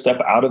time to step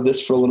out of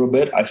this for a little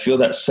bit. I feel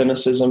that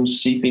cynicism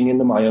seeping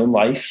into my own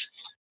life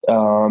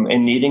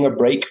and needing a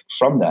break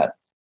from that.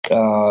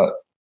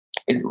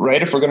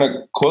 Right? If we're going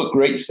to quote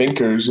great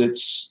thinkers,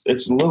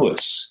 it's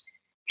Lewis.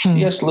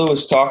 C.S.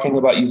 Lewis talking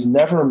about you've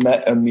never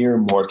met a mere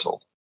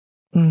mortal.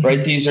 Mm-hmm.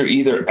 Right? These are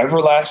either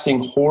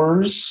everlasting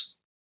horrors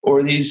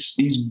or these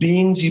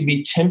beings you'd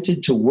be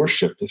tempted to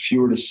worship if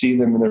you were to see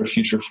them in their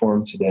future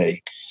form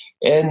today.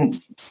 And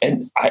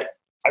I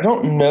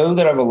don't know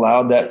that I've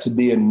allowed that to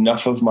be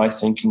enough of my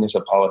thinking as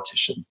a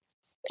politician,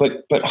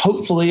 but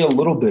hopefully a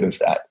little bit of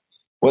that,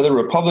 whether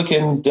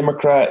Republican,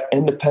 Democrat,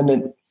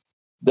 Independent,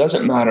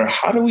 doesn't matter.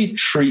 How do we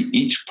treat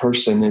each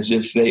person as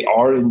if they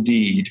are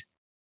indeed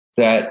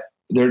that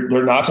they're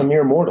not a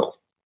mere mortal?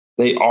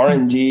 They are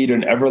indeed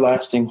an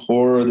everlasting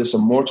horror, this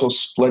immortal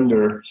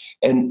splendor.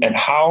 And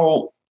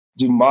how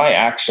do my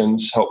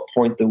actions help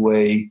point the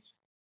way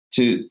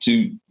to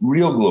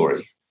real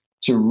glory,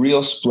 to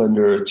real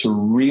splendor, to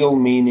real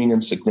meaning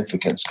and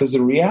significance? Because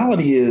the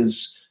reality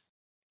is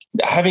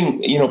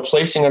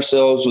placing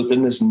ourselves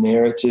within this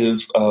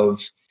narrative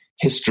of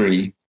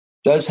history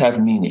does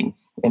have meaning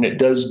and it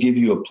does give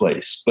you a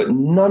place, but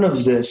none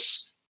of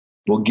this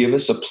will give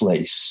us a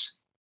place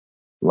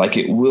like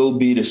it will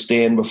be to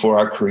stand before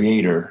our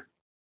Creator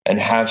and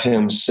have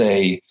him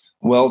say,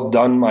 well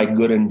done, my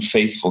good and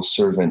faithful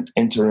servant,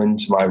 enter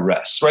into my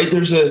rest. Right?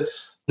 There's a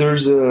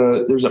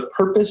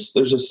purpose,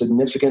 there's a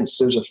significance,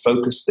 there's a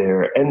focus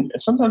there. And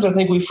sometimes I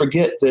think we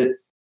forget that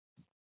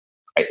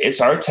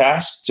it's our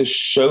task to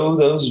show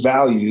those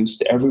values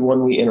to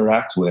everyone we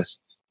interact with,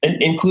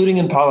 and including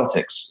in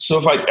politics. So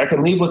if I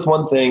can leave with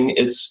one thing,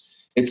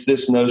 it's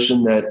this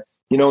notion that,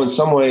 in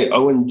some way,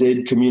 Owen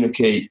did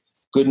communicate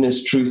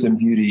goodness, truth, and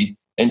beauty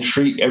and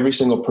treat every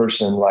single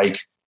person like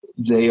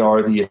they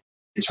are the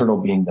eternal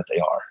being that they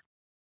are.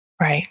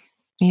 Right.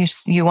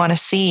 You want to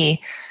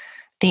see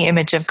the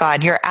image of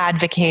God. You're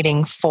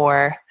advocating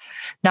for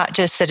not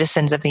just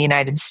citizens of the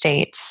United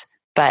States,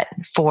 but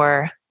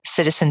for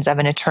citizens of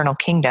an eternal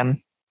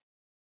kingdom.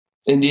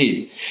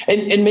 Indeed.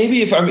 And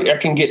maybe if I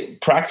can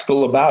get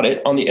practical about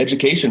it on the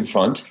education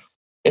front,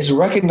 is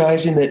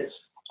recognizing that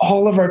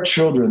all of our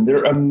children,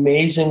 they're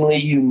amazingly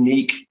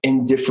unique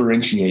and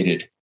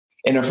differentiated.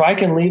 And if I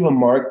can leave a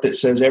mark that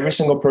says every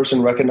single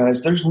person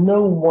recognizes there's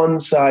no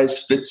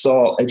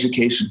one-size-fits-all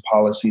education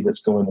policy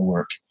that's going to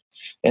work.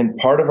 And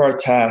part of our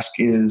task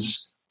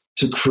is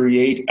to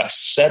create a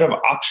set of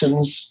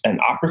options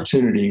and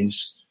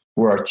opportunities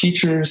where our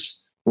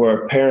teachers,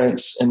 where our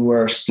parents, and where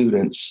our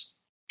students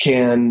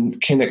can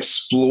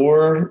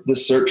explore the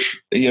search,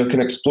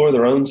 can explore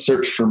their own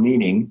search for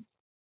meaning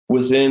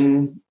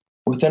within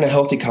a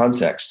healthy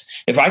context.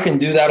 If I can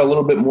do that a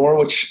little bit more,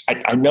 which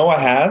I know I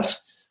have,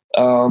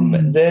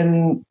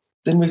 then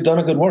we've done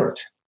a good work.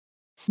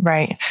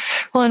 Right.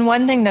 Well, and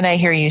one thing that I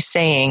hear you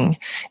saying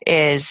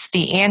is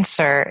the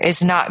answer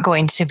is not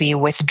going to be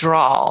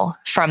withdrawal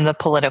from the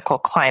political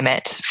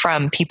climate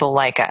from people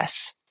like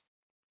us.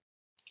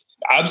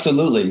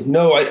 Absolutely.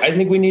 No, I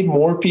think we need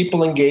more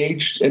people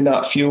engaged and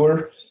not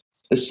fewer.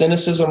 The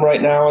cynicism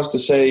right now is to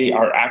say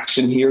our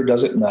action here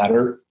doesn't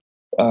matter.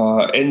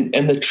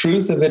 And the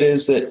truth of it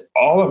is that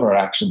all of our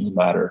actions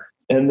matter.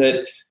 And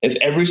that if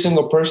every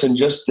single person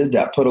just did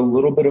that, put a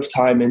little bit of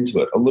time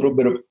into it, a little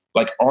bit of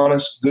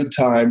honest, good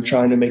time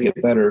trying to make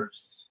it better,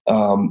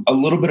 a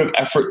little bit of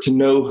effort to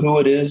know who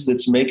it is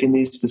that's making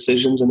these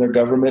decisions in their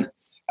government,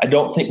 I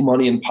don't think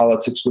money in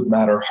politics would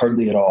matter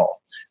hardly at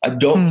all. I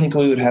don't think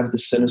we would have the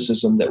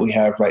cynicism that we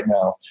have right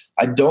now.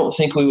 I don't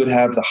think we would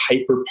have the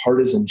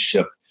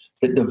hyper-partisanship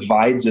that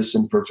divides us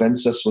and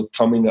prevents us from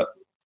coming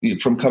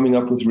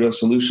up with real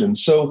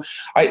solutions. So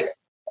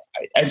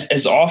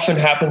as often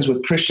happens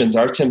with Christians,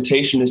 our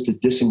temptation is to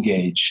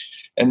disengage.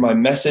 And my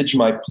message,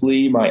 my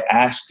plea, my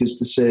ask is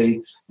to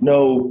say,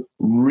 no,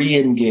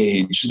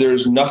 re-engage.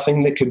 There's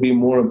nothing that could be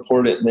more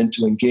important than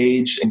to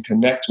engage and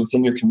connect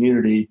within your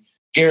community.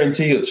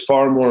 Guarantee you it's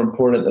far more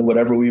important than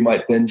whatever we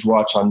might binge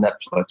watch on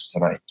Netflix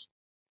tonight.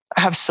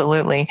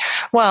 Absolutely.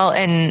 Well,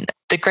 and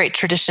the great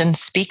tradition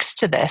speaks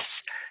to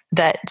this,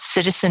 that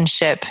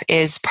citizenship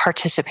is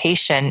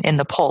participation in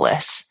the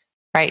polis,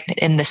 right?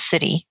 In the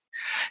city,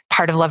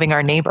 part of loving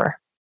our neighbor.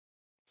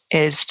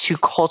 is to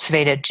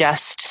cultivate a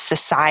just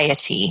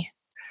society.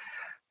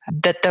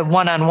 That the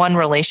one-on-one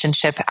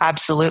relationship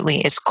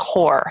absolutely is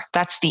core.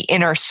 That's the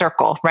inner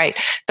circle, right?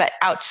 But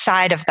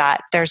outside of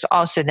that, there's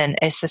also then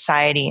a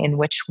society in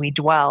which we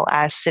dwell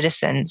as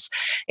citizens.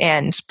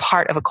 And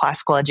part of a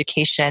classical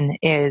education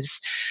is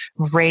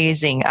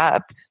raising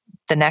up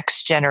the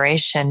next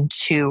generation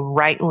to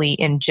rightly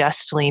and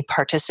justly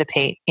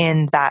participate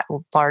in that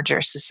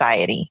larger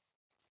society.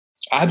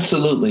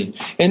 Absolutely.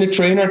 And to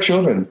train our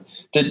children,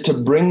 to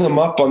bring them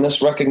up on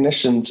this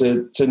recognition,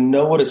 to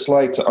know what it's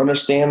like, to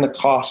understand the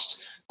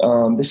cost.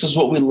 This is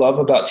what we love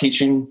about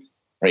teaching,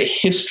 right?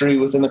 History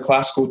within the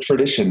classical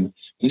tradition.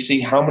 We see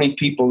how many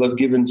people have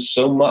given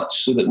so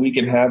much so that we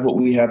can have what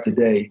we have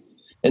today.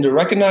 And to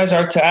recognize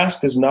our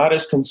task is not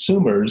as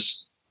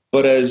consumers,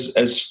 but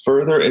as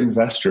further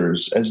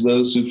investors, as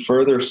those who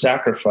further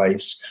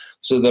sacrifice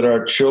so that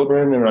our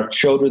children and our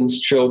children's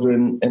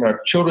children and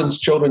our children's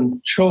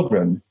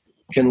children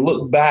can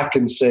look back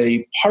and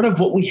say, part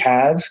of what we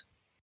have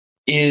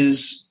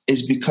is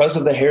because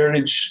of the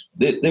heritage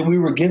that we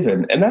were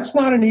given. And that's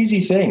not an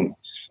easy thing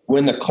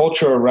when the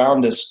culture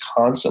around us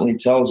constantly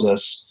tells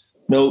us,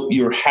 no,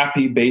 you're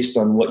happy based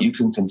on what you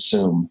can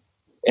consume.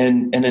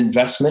 And an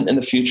investment in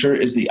the future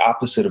is the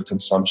opposite of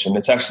consumption.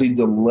 It's actually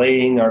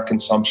delaying our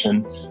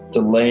consumption,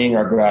 delaying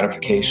our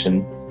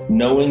gratification,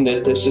 knowing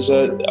that this is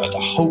a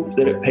hope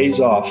that it pays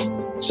off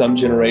some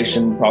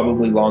generation,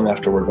 probably long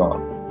after we're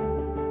gone.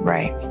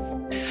 Right.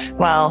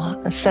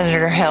 Well,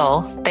 Senator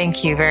Hill,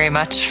 thank you very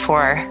much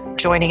for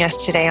joining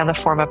us today on the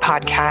Forma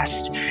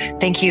podcast.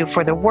 Thank you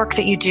for the work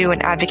that you do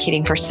in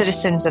advocating for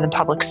citizens in the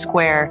public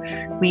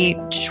square. We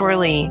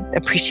surely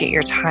appreciate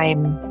your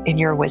time and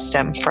your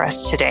wisdom for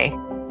us today.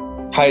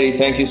 Heidi,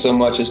 thank you so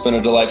much. It's been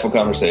a delightful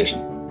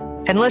conversation.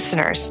 And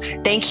listeners,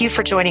 thank you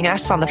for joining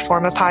us on the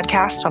Forma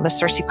podcast on the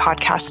CiRCE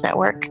Podcast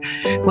Network.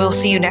 We'll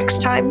see you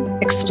next time,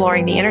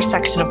 exploring the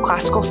intersection of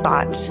classical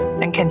thoughts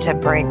and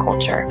contemporary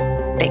culture.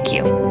 Thank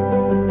you.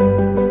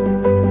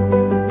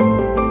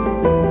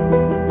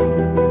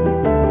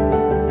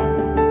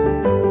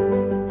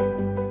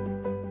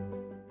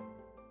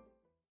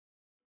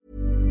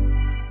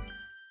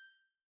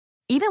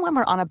 Even when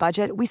we're on a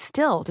budget, we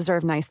still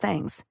deserve nice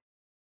things.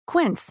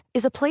 Quince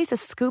is a place to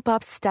scoop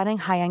up stunning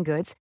high-end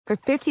goods for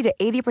 50 to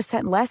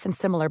 80% less than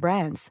similar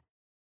brands.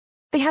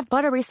 They have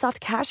buttery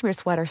soft cashmere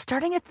sweaters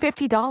starting at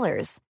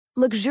 $50,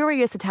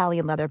 luxurious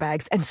Italian leather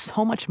bags, and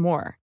so much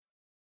more.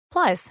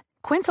 Plus,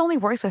 Quince only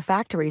works with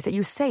factories that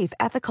use safe,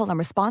 ethical, and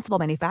responsible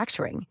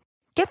manufacturing.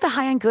 Get the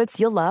high-end goods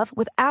you'll love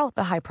without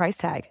the high price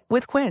tag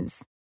with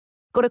Quince.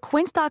 Go to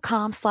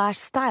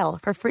quince.com/style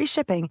for free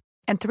shipping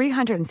and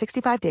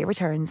 365-day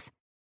returns.